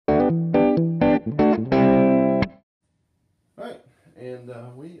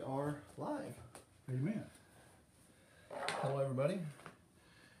And we are live. Amen. Hello, everybody.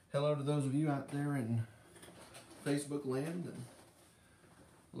 Hello to those of you out there in Facebook land, and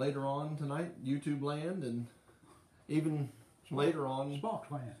later on tonight, YouTube land, and even later on, Spock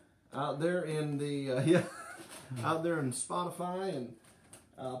land. out there in the out there in Spotify and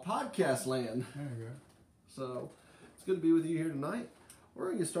podcast land. There you go. So it's good to be with you here tonight. We're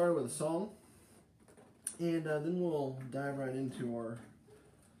going to get started with a song, and then we'll dive right into our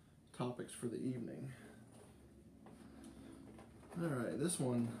topics for the evening. All right, this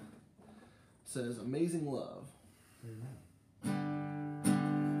one says "Amazing Love." Amen.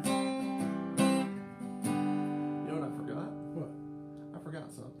 You know what I forgot? What? I forgot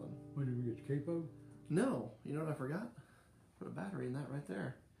something. When did we get your capo? No, you know what I forgot? Put a battery in that right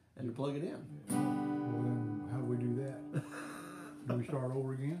there, and to plug it in. Yeah. Well, then how do we do that? Do we start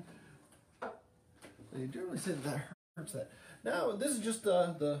over again? They generally say that hurts that. Now, this is just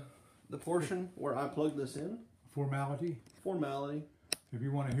the portion where I plug this in. Formality. Formality. If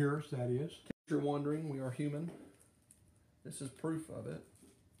you want to hear us, that is. If you're wondering, we are human. This is proof of it.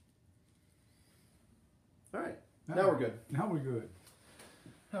 All right. Now we're good. Now we're good.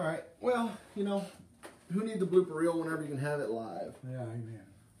 All right. Well, you know, who needs the blooper reel whenever you can have it live? Yeah, amen.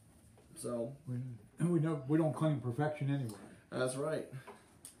 So We know we don't claim perfection anyway. that's right.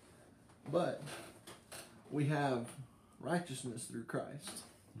 But we have righteousness through Christ.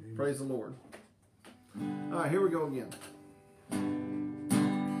 Amen. Praise the Lord. All right, here we go again.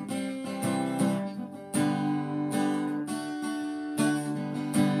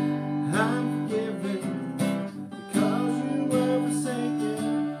 I'm forgiven because you were forsaken.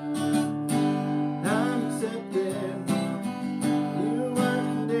 I'm accepted. You were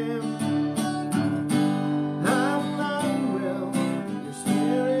condemned. I'm lying well. Your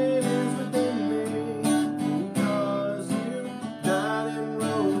spirit is within me because you died and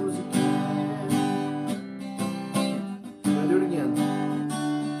rose again. I'll do it again.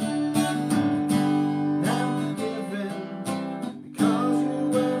 I'm forgiven because you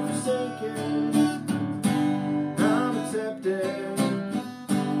were forsaken. I'm accepted.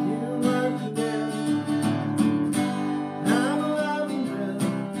 You were condemned. I'm alive and well.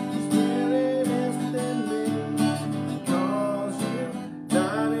 Your spirit is within me because you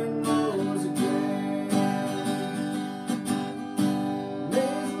died and rose again.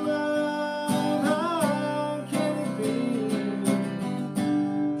 Amazing love, how can it be?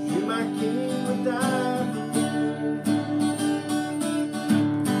 You, my King, would die for me.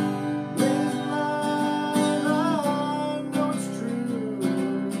 Amazing love, I know it's true.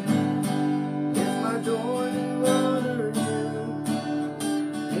 It's my joy to honor you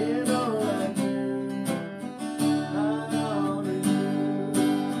in all I do. I honor you.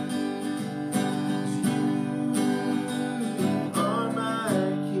 You are my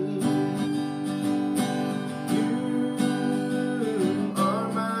King. You are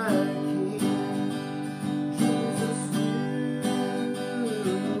my King. Jesus,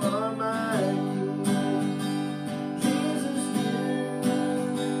 you are my King. Jesus, you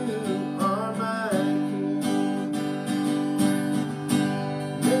are my King.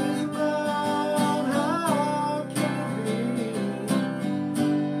 Amazing love, how can it be?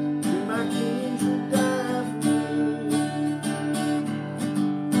 You, my King, should die for me.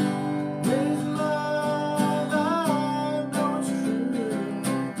 Amazing love, I know it's true.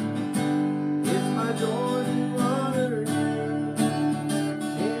 It's my joy to honor you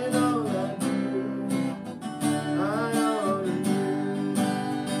in all I do. I honor you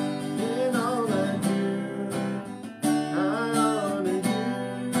in all I do. I honor you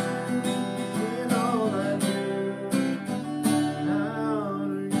in all I do. I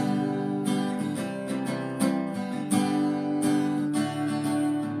honor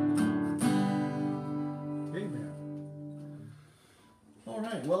Amen. All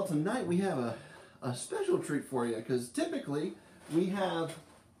right, well, tonight we have a special treat for you because typically we have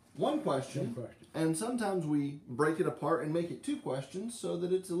one question, One question. and sometimes we break it apart and make it two questions so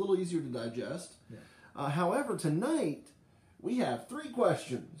that it's a little easier to digest. Yeah. However, tonight we have three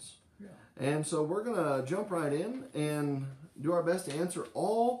questions, Yeah. and so we're going to jump right in and do our best to answer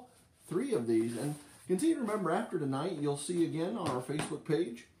all three of these. And continue to remember, after tonight, you'll see again on our Facebook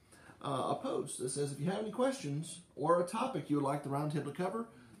page a post that says if you have any questions or a topic you would like the roundtable to cover,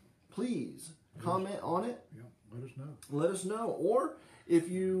 please comment on it. Yeah. Let us know. Let us know. Or if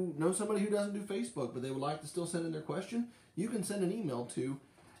you know somebody who doesn't do Facebook but they would like to still send in their question, you can send an email to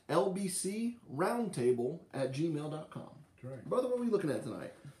lbcroundtable@gmail.com. That's right. Brother, what are we looking at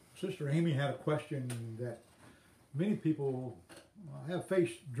tonight? Sister Amy had a question that many people have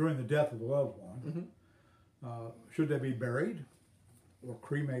faced during the death of a loved one. Mhm. Should they be buried? or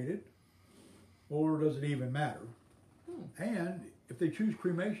cremated, or does it even matter? And if they choose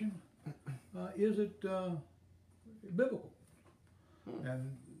cremation, is it biblical?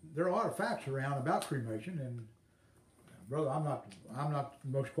 And there are a lot of facts around about cremation, and brother, I'm not the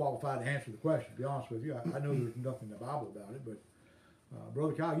most qualified to answer the question, to be honest with you. I know there's nothing in the Bible about it, but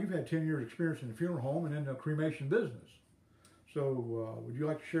Brother Kyle, you've had 10 years experience in the funeral home and in the cremation business. So would you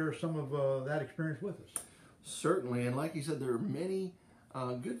like to share some of that experience with us? Certainly, and like you said, there are many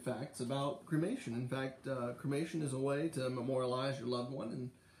good facts about cremation. In fact, cremation is a way to memorialize your loved one,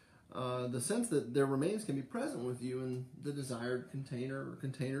 and the sense that their remains can be present with you in the desired container or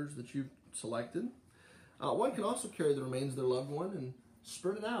containers that you've selected. One can also carry the remains of their loved one and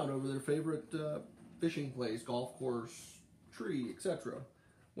spread it out over their favorite fishing place, golf course, tree, etc.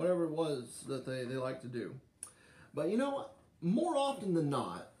 Whatever it was that they like to do. But you know, more often than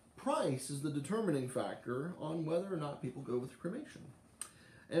not, price is the determining factor on whether or not people go with cremation.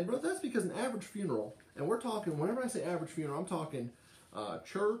 And bro, that's because an average funeral, and we're talking, whenever I say average funeral, I'm talking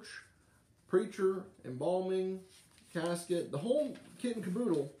church, preacher, embalming, casket, the whole kit and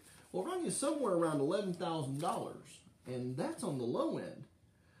caboodle will run you somewhere around $11,000, and that's on the low end.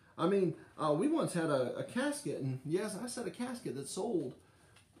 I mean, we once had a casket, and yes, I said a casket that sold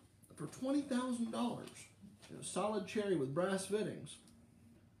for $20,000. Solid cherry with brass fittings.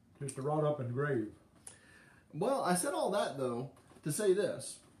 Just to rot up in the grave. Well, I said all that, though, to say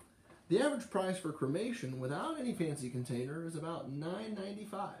this. The average price for cremation without any fancy container is about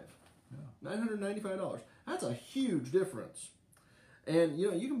 $995. Yeah. $995. That's a huge difference. And, you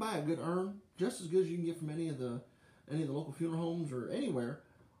know, you can buy a good urn just as good as you can get from any of the local funeral homes or anywhere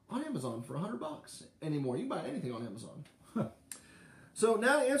on Amazon for $100 anymore. You can buy anything on Amazon. So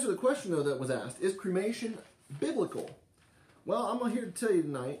now to answer the question, though, that was asked, is cremation biblical? Well, I'm here to tell you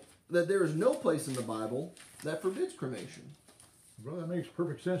tonight that there is no place in the Bible that forbids cremation. Well, that makes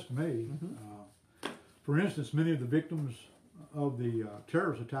perfect sense to me. Mm-hmm. For instance, many of the victims of the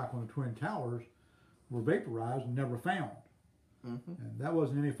terrorist attack on the Twin Towers were vaporized and never found. Mm-hmm. And that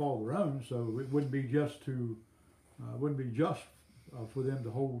wasn't any fault of their own, so it wouldn't be just for them to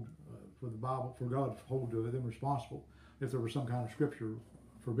hold, for the Bible, for God to hold them responsible if there was some kind of scripture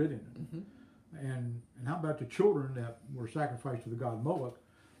forbidding it. Mm-hmm. And how about the children that were sacrificed to the god Moloch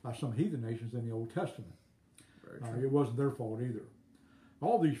by some heathen nations in the Old Testament? It wasn't their fault either.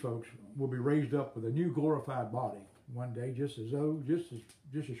 All these folks will be raised up with a new glorified body one day, just as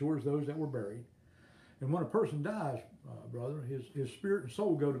sure as those that were buried. And when a person dies, brother, his spirit and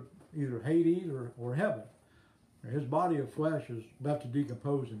soul go to either Hades or heaven. His body of flesh is left to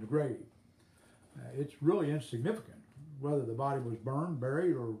decompose in the grave. It's really insignificant whether the body was burned,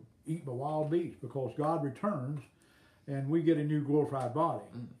 buried, or eaten by wild beasts, because God returns and we get a new glorified body.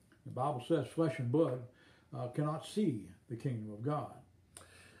 Mm. The Bible says flesh and blood cannot see the kingdom of God.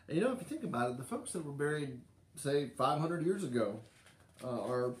 And you know, if you think about it, the folks that were buried, say, 500 years ago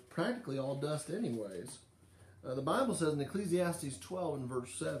are practically all dust anyways. The Bible says in Ecclesiastes 12 and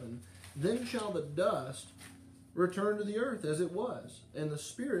verse 7, "Then shall the dust return to the earth as it was, and the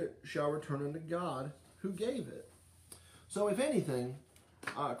spirit shall return unto God who gave it." So if anything,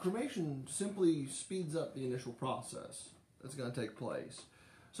 cremation simply speeds up the initial process that's going to take place.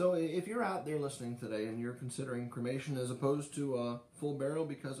 So if you're out there listening today and you're considering cremation as opposed to a full burial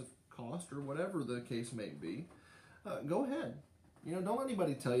because of cost or whatever the case may be, go ahead. You know, don't let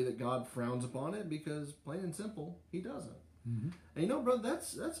anybody tell you that God frowns upon it, because plain and simple, He doesn't. Mm-hmm. And you know, brother,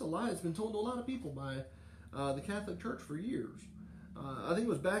 that's a lie that's been told to a lot of people by the Catholic Church for years. I think it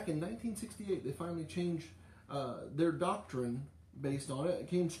was back in 1968 they finally changed their doctrine based on it. It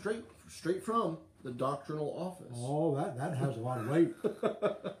came straight from the doctrinal office. Oh, that has a lot of weight.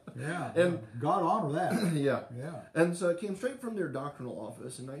 Yeah, and God honor that. Yeah. And so it came straight from their doctrinal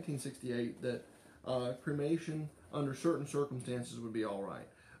office in 1968 that cremation under certain circumstances would be all right.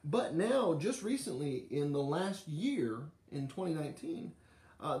 But now, just recently, in the last year, in 2019,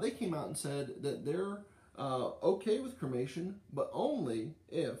 they came out and said that they're okay with cremation, but only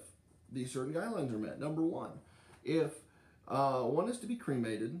if these certain guidelines are met. Number one, if one is to be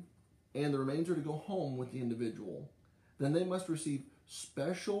cremated and the remains are to go home with the individual, then they must receive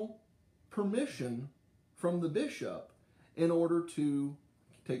special permission from the bishop in order to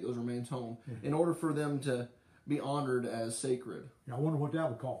take those remains home, in order for them to be honored as sacred. Yeah, I wonder what that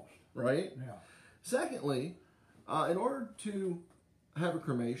would cost. Right? Yeah. Secondly, in order to have a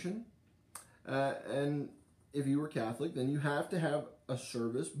cremation, and if you were Catholic, then you have to have a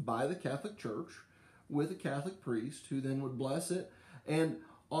service by the Catholic Church with a Catholic priest who then would bless it. And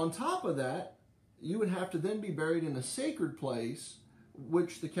on top of that, you would have to then be buried in a sacred place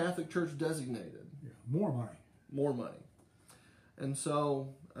which the Catholic Church designated. Yeah, more money. More money. And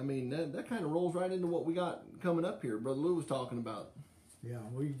so, I mean, that kind of rolls right into what we got coming up here. Brother Lou was talking about. Yeah,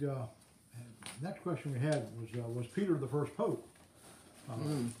 next question we had was Peter the first pope? To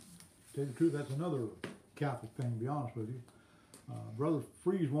tell you the truth, that's another Catholic thing, to be honest with you. Brother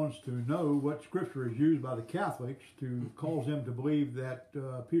Fries wants to know what scripture is used by the Catholics to cause them to believe that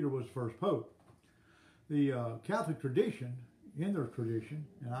Peter was the first pope. The Catholic tradition, in their tradition,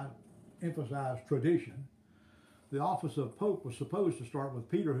 and I emphasize tradition, the office of pope was supposed to start with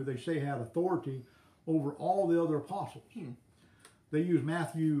Peter, who they say had authority over all the other apostles. They use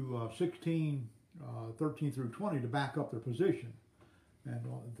Matthew 16, 13 through 20 to back up their position. And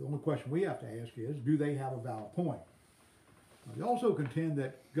the only question we have to ask is, do they have a valid point? They also contend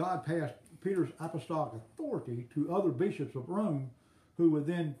that God passed Peter's apostolic authority to other bishops of Rome, who would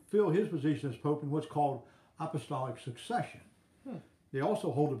then fill his position as pope in what's called apostolic succession. They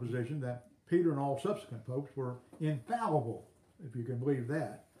also hold the position that Peter and all subsequent popes were infallible, if you can believe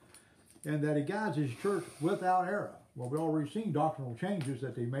that, and that he guides his church without error. Well, we've already seen doctrinal changes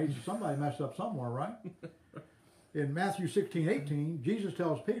that they made, so somebody messed up somewhere, right? In Matthew 16, 18, Jesus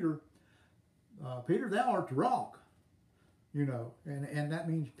tells Peter, Peter, thou art the rock. You know, and that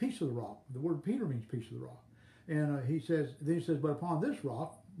means piece of the rock. The word Peter means piece of the rock. And then he says, but upon this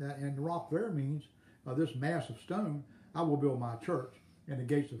rock, and the rock there means this mass of stone, I will build my church, and the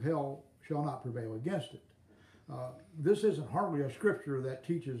gates of hell shall not prevail against it. This isn't hardly a scripture that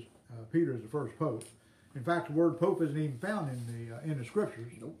teaches Peter as the first pope. In fact, the word pope isn't even found in the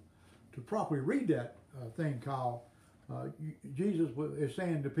scriptures. Nope. To properly read that thing, Kyle, Jesus is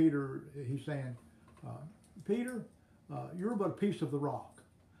saying to Peter, he's saying, Peter, you're but a piece of the rock,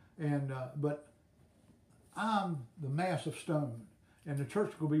 and but I'm the mass of stone, and the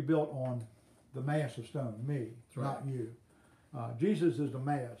church will be built on the mass of stone, me, not you. Jesus is the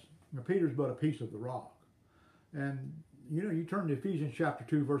mass. Now, Peter's but a piece of the rock. And, you know, you turn to Ephesians chapter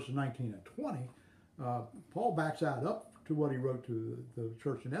 2, verses 19 and 20, Paul backs that up to what he wrote to the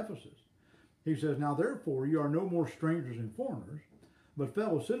church in Ephesus. He says, now therefore you are no more strangers and foreigners, but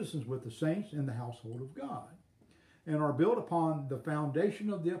fellow citizens with the saints in the household of God, and are built upon the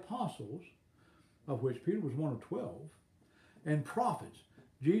foundation of the apostles, of which Peter was one of 12, and prophets,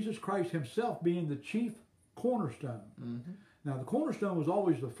 Jesus Christ himself being the chief cornerstone. Mm-hmm. Now, the cornerstone was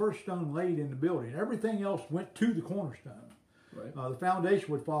always the first stone laid in the building. Everything else went to the cornerstone. Right. The foundation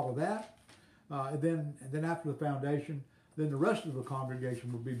would follow that. And then after the foundation, then the rest of the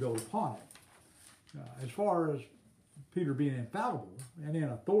congregation would be built upon it. As far as Peter being infallible and in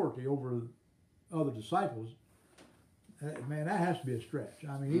authority over other disciples, man, that has to be a stretch.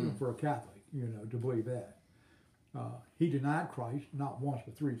 I mean, even for a Catholic, you know, to believe that. He denied Christ not once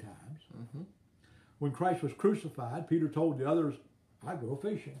but 3 times. Mm-hmm. When Christ was crucified, Peter told the others, I'd go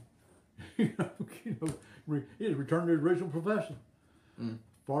fishing. He has returned to his original profession. As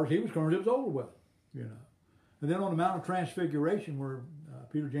far as he was concerned, it was over with. You know. And then on the Mount of Transfiguration, where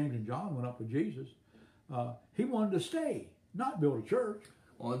Peter, James, and John went up with Jesus, he wanted to stay, not build a church.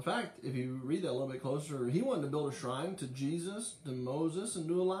 Well, in fact, if you read that a little bit closer, he wanted to build a shrine to Jesus, to Moses, and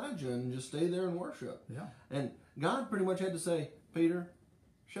to Elijah, and just stay there and worship. Yeah. And God pretty much had to say, Peter,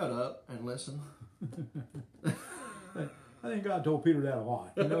 shut up and listen. I think God told Peter that a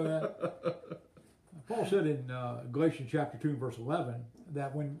lot. You know that? Paul said in Galatians chapter 2, verse 11,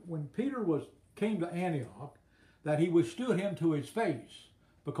 that when Peter came to Antioch, that he withstood him to his face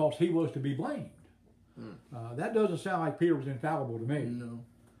because he was to be blamed. That doesn't sound like Peter was infallible to me. No.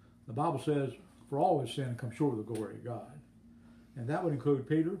 The Bible says, for all his sin come short of the glory of God. And that would include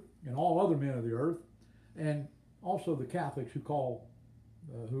Peter and all other men of the earth, and also the Catholics who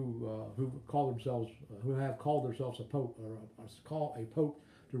have called themselves a pope, or call a pope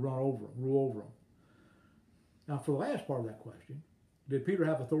to rule over them. Now, for the last part of that question, did Peter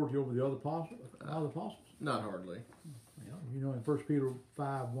have authority over the other apostles? Not hardly. You know, in 1 Peter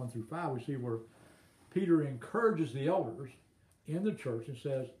 5, 1 through 5, we see where Peter encourages the elders in the church and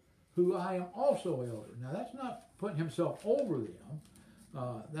says, who I am also elder. Now, that's not putting himself over them.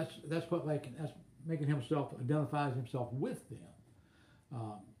 That's making himself, identifies himself with them.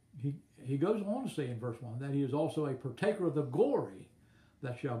 He goes on to say in verse 1 that he is also a partaker of the glory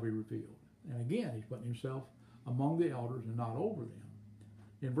that shall be revealed. And again, he's putting himself among the elders and not over them.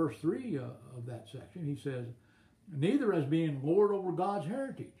 In verse 3 of that section, he says, neither as being Lord over God's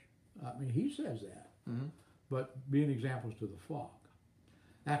heritage. I mean, he says that, but being examples to the flock.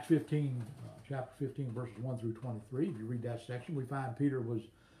 Acts 15, chapter 15, verses 1 through 23, if you read that section, we find Peter was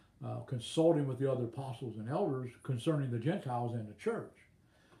consulting with the other apostles and elders concerning the Gentiles and the church.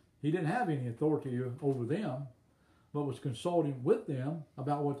 He didn't have any authority over them, but was consulting with them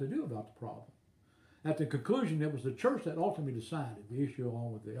about what to do about the problem. At the conclusion, it was the church that ultimately decided the issue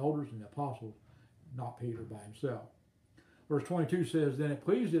along with the elders and the apostles, not Peter by himself. Verse 22 says, Then it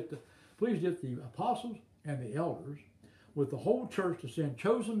pleased it the apostles and the elders with the whole church to send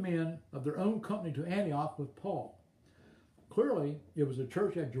chosen men of their own company to Antioch with Paul. Clearly, it was the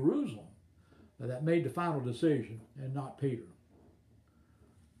church at Jerusalem that made the final decision and not Peter.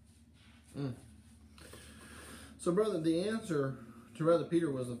 So, brother, the answer to whether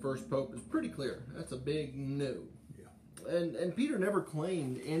Peter was the first pope is pretty clear. That's a big no. Yeah. And Peter never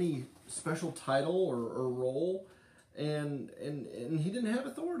claimed any special title or role, and he didn't have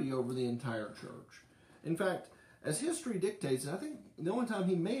authority over the entire church. In fact, as history dictates, I think the only time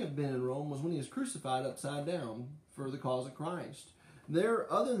he may have been in Rome was when he was crucified upside down for the cause of Christ.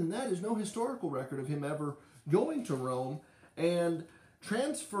 Other than that, there's no historical record of him ever going to Rome and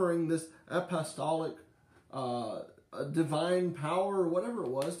transferring this apostolic divine power or whatever it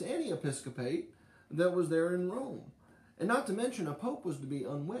was to any episcopate that was there in Rome. And not to mention, a pope was to be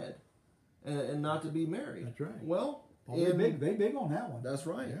unwed and not to be married. That's right. Well, they big on that one. That's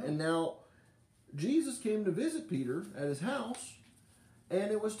right. Yeah. And now, Jesus came to visit Peter at his house, and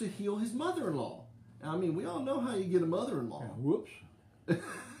it was to heal his mother-in-law. I mean, we all know how you get a mother-in-law. Yeah, whoops.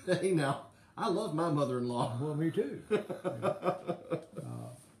 Hey, now, I love my mother-in-law. Well, me too.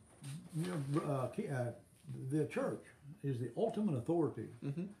 The church is the ultimate authority,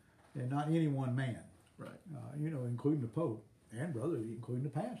 and not any one man. Right. Including the Pope and brother, including the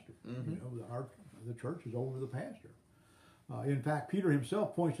pastor. The church is over the pastor. In fact, Peter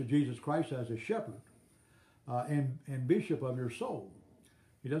himself points to Jesus Christ as a shepherd and bishop of your soul.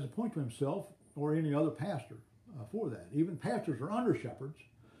 He doesn't point to himself or any other pastor for that. Even pastors are under shepherds,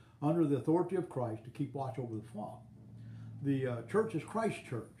 under the authority of Christ to keep watch over the flock. The church is Christ's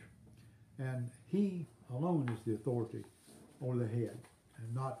church, and he alone is the authority or the head,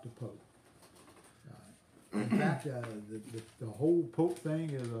 and not the Pope. In fact, the whole Pope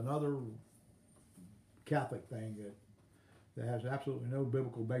thing is another Catholic thing that has absolutely no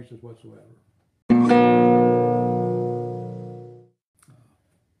biblical basis whatsoever.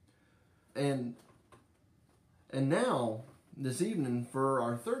 And now, this evening, for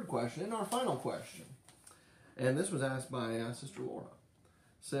our third question and our final question. And this was asked by Sister Laura.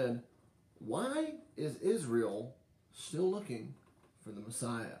 Said, why is Israel still looking for the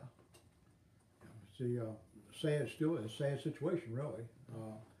Messiah? It's still a sad situation, really.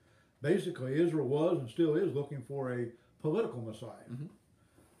 Basically, Israel was and still is looking for a political Messiah.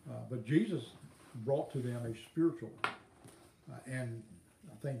 But Jesus brought to them a spiritual one. And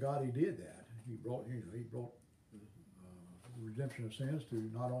I thank God he did that. He brought redemption of sins to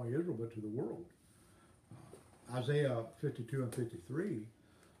not only Israel, but to the world. Isaiah 52 and 53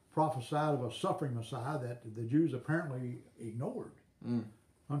 prophesied of a suffering Messiah that the Jews apparently ignored.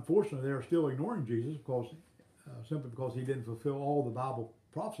 Unfortunately, they're still ignoring Jesus simply because he didn't fulfill all the Bible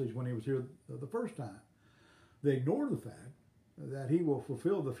prophecies when he was here the first time. They ignore the fact that he will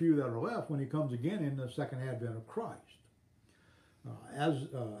fulfill the few that are left when he comes again in the second advent of Christ. As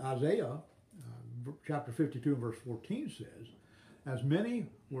Isaiah chapter 52 and verse 14 says, as many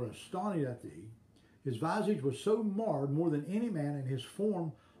were astonished at thee, his visage was so marred more than any man, and his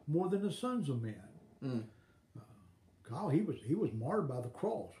form more than the sons of men. Kyle, he was marred by the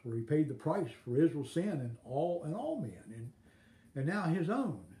cross, where he paid the price for Israel's sin and all men, and now his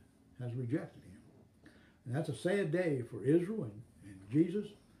own has rejected him. And that's a sad day for Israel and Jesus.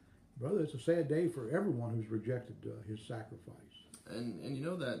 Brother, it's a sad day for everyone who's rejected his sacrifice. And you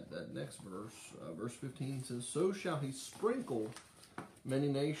know that next verse, verse 15 says, so shall he sprinkle many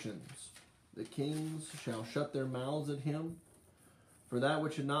nations. The kings shall shut their mouths at him. For that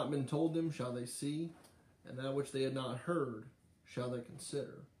which had not been told them shall they see, and that which they had not heard shall they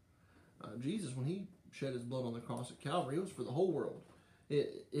consider. Jesus, when he shed his blood on the cross at Calvary, it was for the whole world.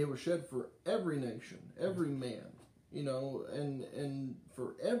 It was shed for every nation, every man, and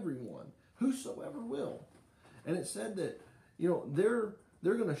for everyone, whosoever will. And it said that, they're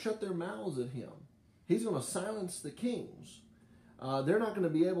going to shut their mouths at him. He's going to silence the kings. They're not going to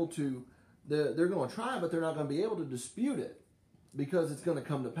be able to, they're going to try, but they're not going to be able to dispute it because it's going to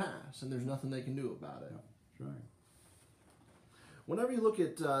come to pass, and there's nothing they can do about it. That's right. Whenever you look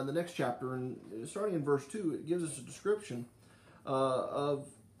at the next chapter, and starting in verse 2, it gives us a description of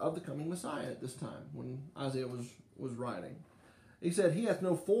the coming Messiah at this time, when Isaiah was writing. He said, he hath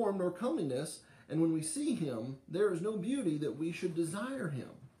no form nor comeliness, and when we see him, there is no beauty that we should desire him.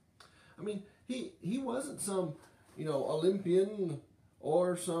 I mean, he wasn't some, Olympian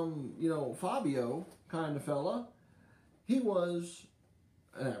or some, Fabio kind of fella. He was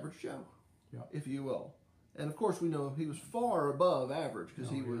an average Joe, if you will. And of course, we know he was far above average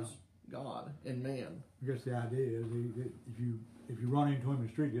because he was God and man. I guess the idea is if you run into him in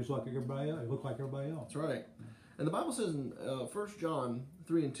the street, just like everybody else, you look like everybody else. That's right. And the Bible says in 1 John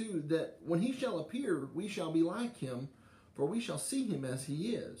 3:2 that when he shall appear, we shall be like him, for we shall see him as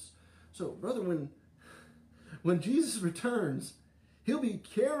he is. So, brother, when Jesus returns, he'll be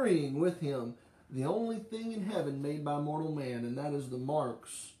carrying with him the only thing in heaven made by mortal man, and that is the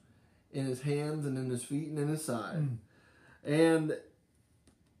marks in his hands and in his feet and in his side. And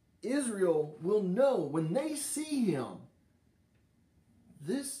Israel will know when they see him,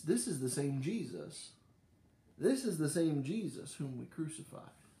 this is the same Jesus. This is the same Jesus whom we crucified.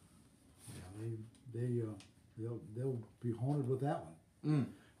 Yeah, they'll be haunted with that one.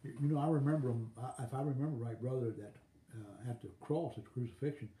 You know, I remember them. If I remember right, brother, that at the cross, at the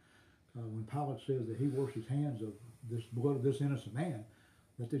crucifixion, when Pilate says that he washed his hands of this blood of this innocent man,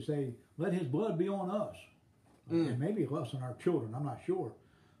 that they say, "Let his blood be on us," and maybe us and our children. I'm not sure,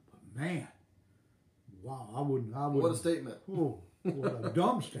 but man, wow, I wouldn't. What a statement! Oh, what a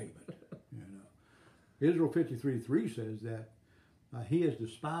dumb statement! You know, Israel 53:3 says that he is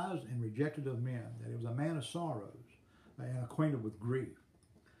despised and rejected of men. That he was a man of sorrows and acquainted with grief.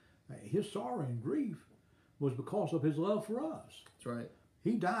 His sorrow and grief was because of his love for us. That's right.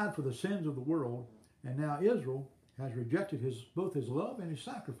 He died for the sins of the world, and now Israel has rejected both his love and his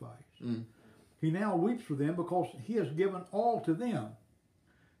sacrifice. He now weeps for them because he has given all to them,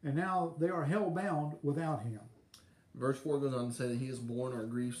 and now they are hell bound without him. Verse 4 goes on to say that he has borne our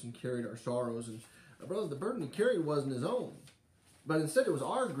griefs and carried our sorrows. And brothers, the burden he carried wasn't his own, but instead it was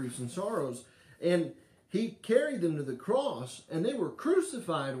our griefs and sorrows. And he carried them to the cross, and they were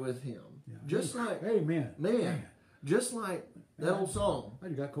crucified with him. Yeah. Just like, amen. Man, just like that old song. I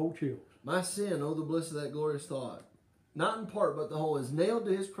just got cold chills. My sin, oh the bliss of that glorious thought. Not in part, but the whole is nailed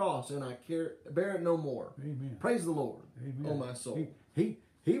to his cross, and I bear it no more. Amen. Praise the Lord, Amen. oh my soul.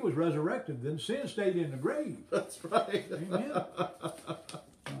 He was resurrected, then sin stayed in the grave. That's right. Amen.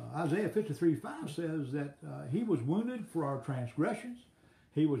 Isaiah 53:5 says that he was wounded for our transgressions,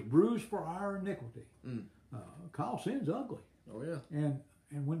 he was bruised for our iniquity. Kyle, sin's ugly. Oh yeah.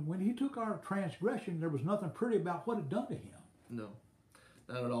 And when he took our transgression, there was nothing pretty about what it done to him. No,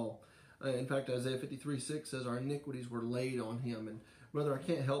 not at all. In fact, Isaiah 53:6 says our iniquities were laid on him. And brother, I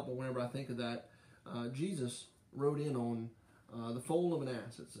can't help but whenever I think of that, Jesus rode in on the foal of an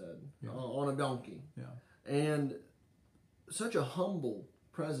ass, it said, on a donkey. Yeah. And such a humble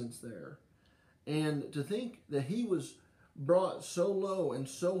presence there. And to think that he was brought so low and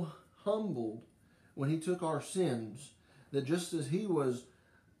so humbled when he took our sins, that just as he was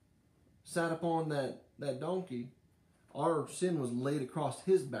sat upon that donkey, our sin was laid across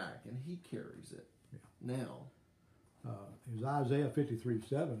his back, and he carries it now. Is Isaiah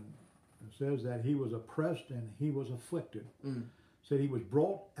 53:7. It says that he was oppressed and he was afflicted. Said he was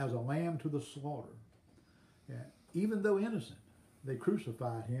brought as a lamb to the slaughter. And even though innocent, they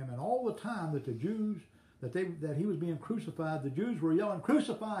crucified him. And all the time that the Jews, that he was being crucified, the Jews were yelling,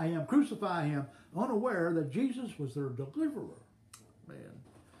 "Crucify him," unaware that Jesus was their deliverer. Man.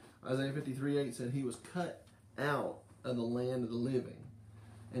 Isaiah 53:8 said he was cut out of the land of the living.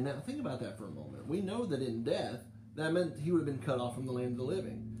 And now think about that for a moment. We know that in death, that meant he would have been cut off from the land of the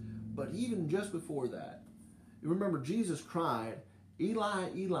living. But even just before that, you remember Jesus cried, "Eli,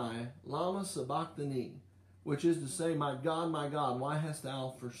 Eli, lama sabachthani," which is to say, my God, why hast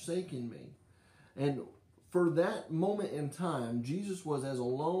thou forsaken me?" And for that moment in time, Jesus was as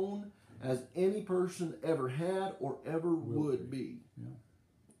alone as any person ever had or ever would be.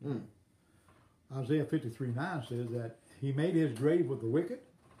 Yeah. Isaiah 53:9 says that he made his grave with the wicked,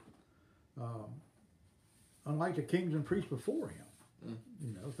 unlike the kings and priests before him.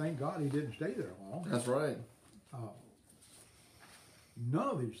 You know, thank God he didn't stay there long. That's right. None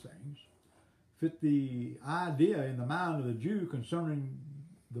of these things fit the idea in the mind of the Jew concerning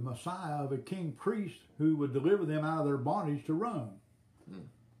the Messiah of a king priest who would deliver them out of their bondage to Rome.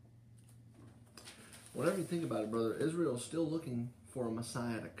 Whenever you think about it, brother, Israel is still looking for a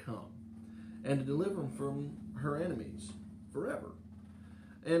Messiah to come and to deliver them from her enemies forever.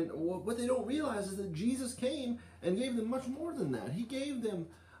 And what they don't realize is that Jesus came and gave them much more than that. He gave them,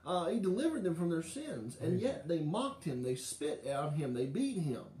 he delivered them from their sins, and yet they mocked him, they spit on him, they beat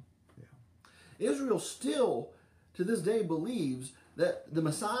him. Yeah. Israel still, to this day, believes that the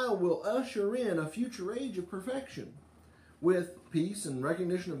Messiah will usher in a future age of perfection with peace and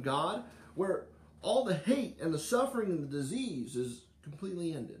recognition of God, where all the hate and the suffering and the disease is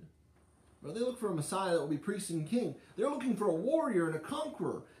completely ended. Well, they look for a Messiah that will be priest and king. They're looking for a warrior and a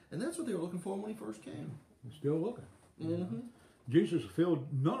conqueror. And that's what they were looking for when he first came. They're still looking. Jesus fulfilled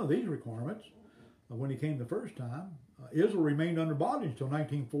none of these requirements when he came the first time. Israel remained under bondage until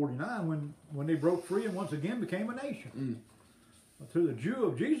 1949 when they broke free and once again became a nation. To the Jew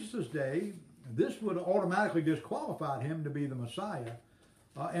of Jesus' day, this would automatically disqualify him to be the Messiah,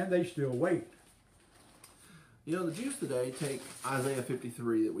 and they still wait. You know, the Jews today take Isaiah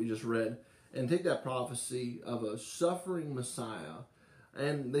 53 that we just read and take that prophecy of a suffering Messiah,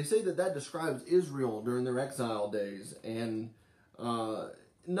 and they say that that describes Israel during their exile days, and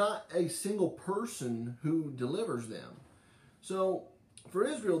not a single person who delivers them. So, for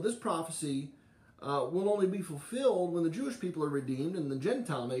Israel, this prophecy will only be fulfilled when the Jewish people are redeemed and the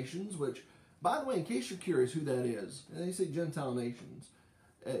Gentile nations, which, by the way, in case you're curious who that is, and they say Gentile nations,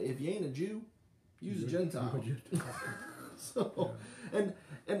 if you ain't a Jew, use a Gentile. So, and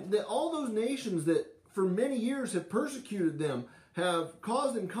all those nations that for many years have persecuted them, have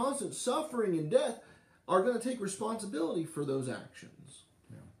caused them constant suffering and death, are going to take responsibility for those actions.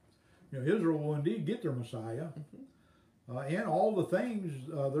 You know, Israel will indeed get their Messiah, and all the things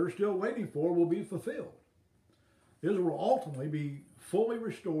they're still waiting for will be fulfilled. Israel will ultimately be fully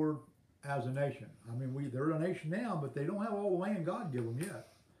restored as a nation. I mean, they're a nation now, but they don't have all the land God gave them yet.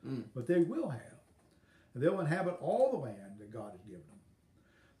 But they will have. They'll inhabit all the land that God has given them.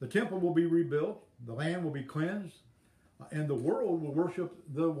 The temple will be rebuilt, the land will be cleansed, and the world will worship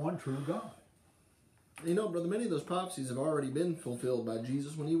the one true God. You know, brother, many of those prophecies have already been fulfilled by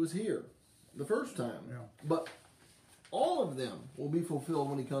Jesus when he was here the first time. Yeah. But all of them will be fulfilled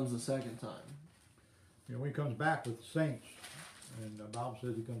when he comes the second time. You know, when he comes back with the saints, and the Bible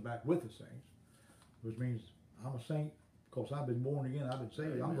says he comes back with the saints, which means I'm a saint because I've been born again, I've been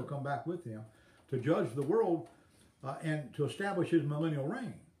saved. Amen. I'm going to come back with him to judge the world and to establish his millennial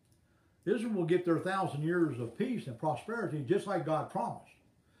reign. Israel will get their 1,000 years of peace and prosperity just like God promised.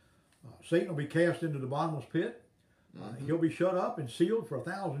 Satan will be cast into the bottomless pit. He'll be shut up and sealed for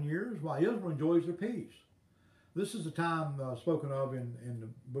 1,000 years while Israel enjoys their peace. This is the time spoken of in the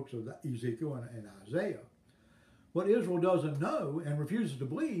books of Ezekiel and Isaiah. What Israel doesn't know and refuses to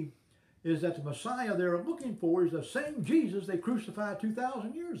believe is that the Messiah they're looking for is the same Jesus they crucified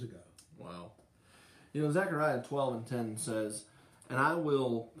 2,000 years ago. Wow. You know, Zechariah 12:10 says, "And I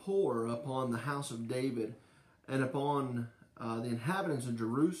will pour upon the house of David and upon the inhabitants of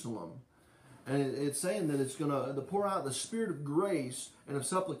Jerusalem." And it's saying that it's going to pour out the spirit of grace and of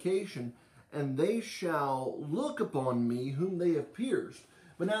supplication, and they shall look upon me whom they have pierced.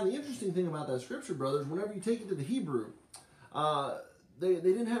 But now the interesting thing about that scripture, brothers, whenever you take it to the Hebrew, they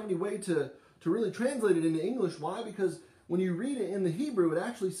didn't have any way to really translate it into English. Why? Because when you read it in the Hebrew, it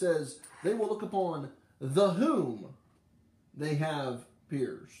actually says, they will look upon the whom they have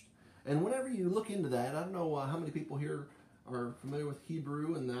pierced. And whenever you look into that, I don't know how many people here are familiar with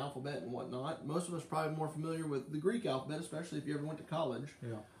Hebrew and the alphabet and whatnot. Most of us are probably more familiar with the Greek alphabet, especially if you ever went to college.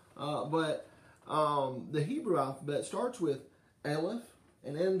 Yeah. But the Hebrew alphabet starts with Aleph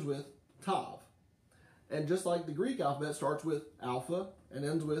and ends with Tav. And just like the Greek alphabet starts with Alpha and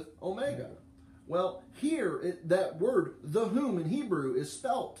ends with Omega. Well, here, that word, the whom in Hebrew, is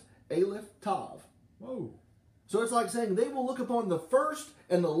spelt Aleph Tav. Whoa. So it's like saying they will look upon the first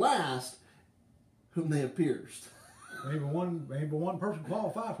and the last whom they have pierced. Maybe one person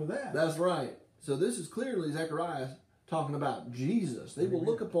qualified for that. That's right. So this is clearly Zechariah talking about Jesus. They will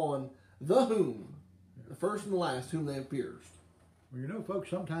look upon the whom, the first and the last whom they have pierced. Well, you know, folks,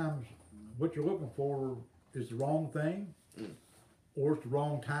 sometimes what you're looking for is the wrong thing, or it's the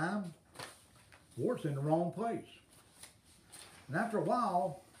wrong time, or it's in the wrong place. And after a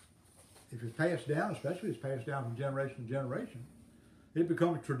while, if it's passed down, especially if it's passed down from generation to generation, it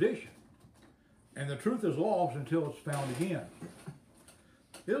becomes tradition. And the truth is lost until it's found again.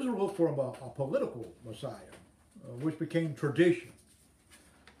 Israel looked for a political Messiah, which became tradition.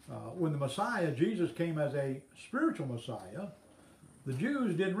 When the Messiah, Jesus, came as a spiritual Messiah, the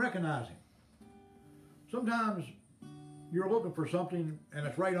Jews didn't recognize him. Sometimes you're looking for something and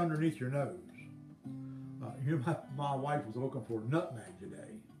it's right underneath your nose. My wife was looking for nutmeg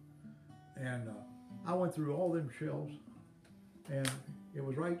today. And I went through all them shelves and it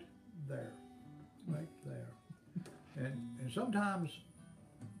was right there. Right there. And sometimes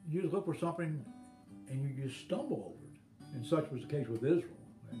you just look for something and you just stumble over it. And such was the case with Israel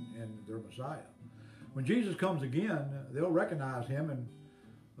and their Messiah. When Jesus comes again, they'll recognize him and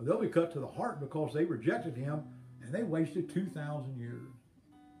they'll be cut to the heart because they rejected him and they wasted 2,000 years.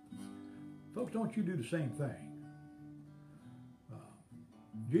 Folks, don't you do the same thing.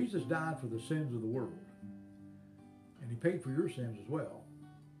 Jesus died for the sins of the world. And he paid for your sins as well.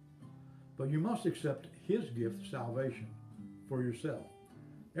 But you must accept his gift of salvation for yourself.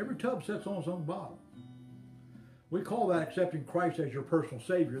 Every tub sits on its own bottom. We call that accepting Christ as your personal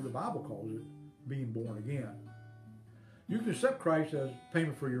Savior. The Bible calls it being born again. You can accept Christ as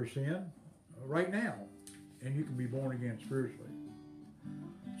payment for your sin right now, and you can be born again spiritually.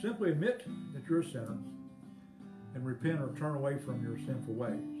 Simply admit that you're a sinner and repent or turn away from your sinful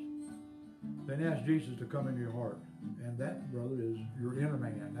ways. Then ask Jesus to come into your heart. And that, brother, is your inner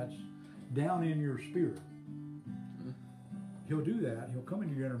man. That's down in your spirit. He'll do that. He'll come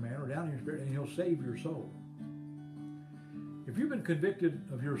into your inner man or down in your spirit, and he'll save your soul. If you've been convicted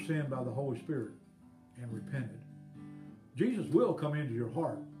of your sin by the Holy Spirit and repented, Jesus will come into your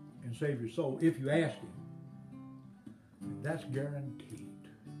heart and save your soul if you ask him. And that's guaranteed.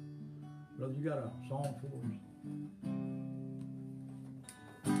 Brother, you got a song for us?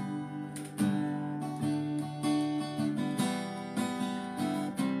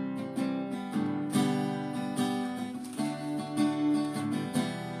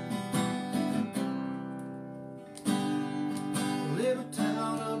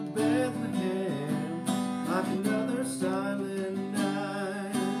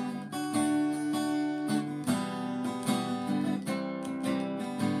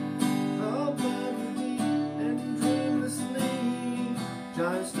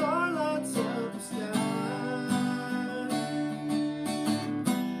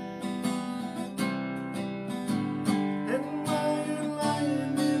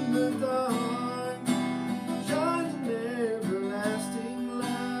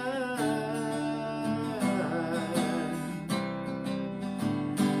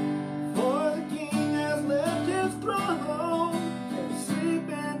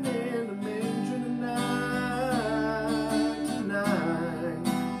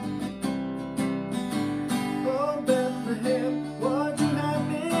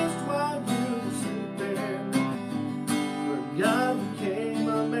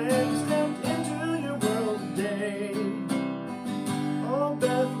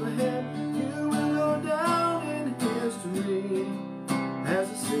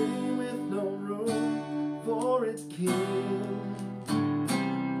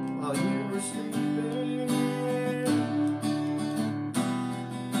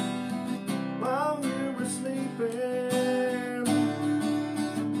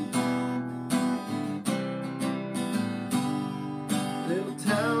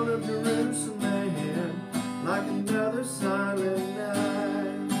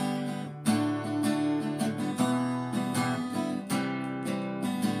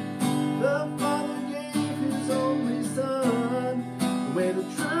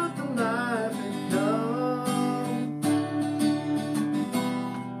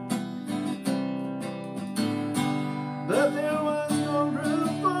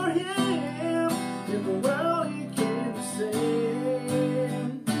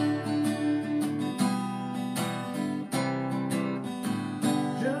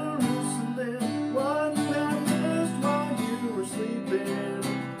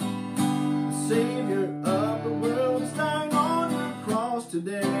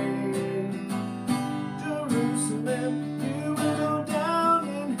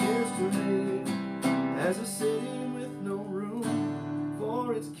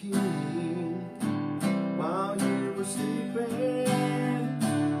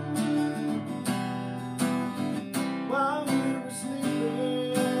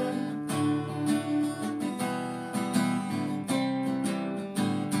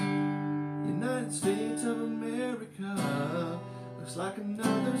 Like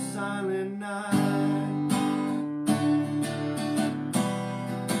another silent night.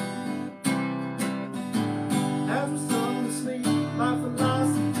 As we sung to sleep, my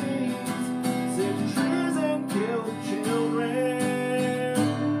philosophies said trees and killed children.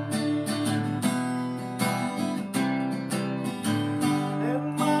 And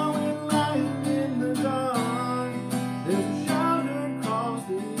while we're lying in the dark, there's a shadow across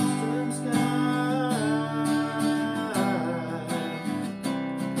the eastern sky.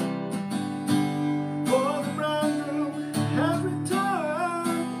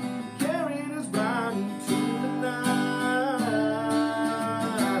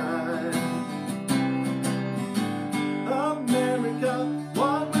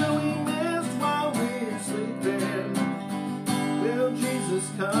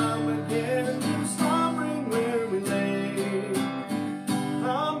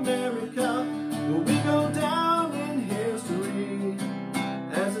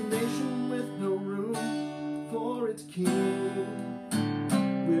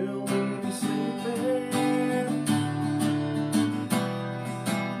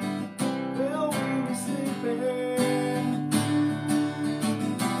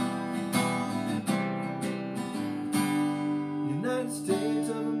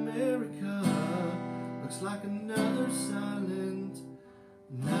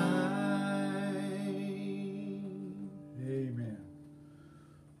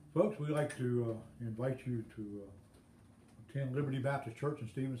 folks, we'd like to invite you to attend Liberty Baptist Church in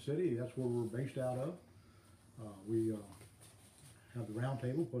Stevens City. That's where we're based out of. We have the round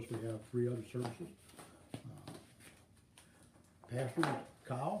table, plus we have 3 other services. Pastor is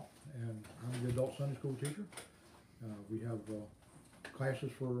Kyle, and I'm the adult Sunday school teacher. We have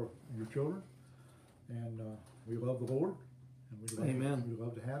classes for your children, and we love the Lord, and we love, Amen. We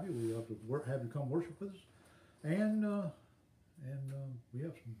love to have you. We love to have you come worship with us, and we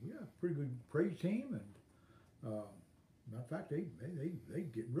have a pretty good praise team, and matter of fact, they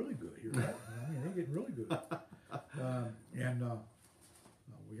get really good here. Right? I mean, they get really good, and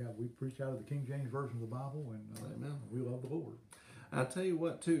we preach out of the King James version of the Bible, and Amen. We love the Lord. I'll tell you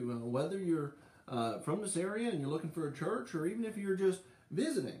what, too, whether you're from this area and you're looking for a church, or even if you're just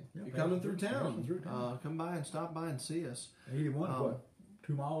visiting, you're coming through town, come by and stop by and see us. 81, what,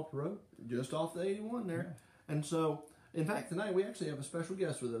 2 miles up the road? Just off the 81 there. Yeah. And so, in fact, tonight we actually have a special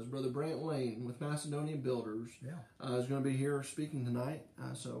guest with us, Brother Brant Lane with Macedonian Builders. Yeah. Is going to be here speaking tonight.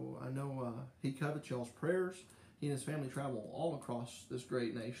 So I know he covets y'all's prayers. He and his family travel all across this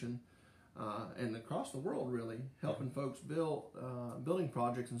great nation. And across the world, really, helping folks build building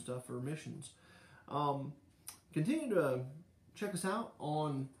projects and stuff for missions. Continue to check us out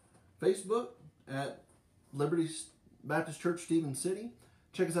on Facebook at Liberty Baptist Church Stevens City.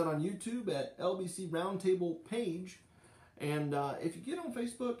 Check us out on YouTube at LBC Roundtable page. And if you get on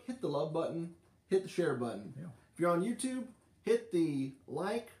Facebook, hit the love button, hit the share button. Yeah. If you're on YouTube, hit the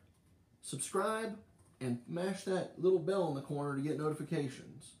like, subscribe, and mash that little bell in the corner to get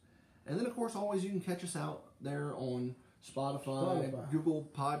notifications. And then, of course, always you can catch us out there on Spotify. Google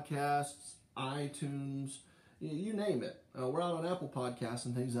Podcasts, iTunes, you name it. We're out on Apple Podcasts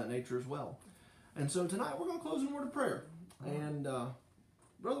and things of that nature as well. And so tonight we're going to close in a word of prayer. And,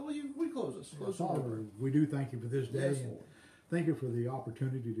 Brother, will you close us? Father, we do thank you for this day. Yes, and Lord. thank you for the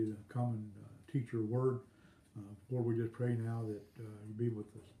opportunity to come and teach your word. Lord, we just pray now that you be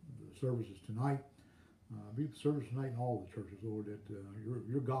with the services tonight. Be with the service tonight in all the churches, Lord, that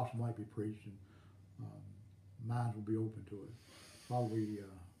your gospel might be preached and minds will be open to it. Father, we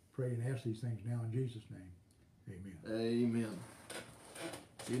pray and ask these things now in Jesus' name. Amen. Amen.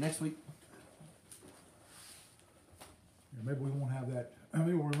 See you next week. And maybe we won't have that.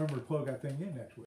 Maybe we'll remember to plug that thing in next week.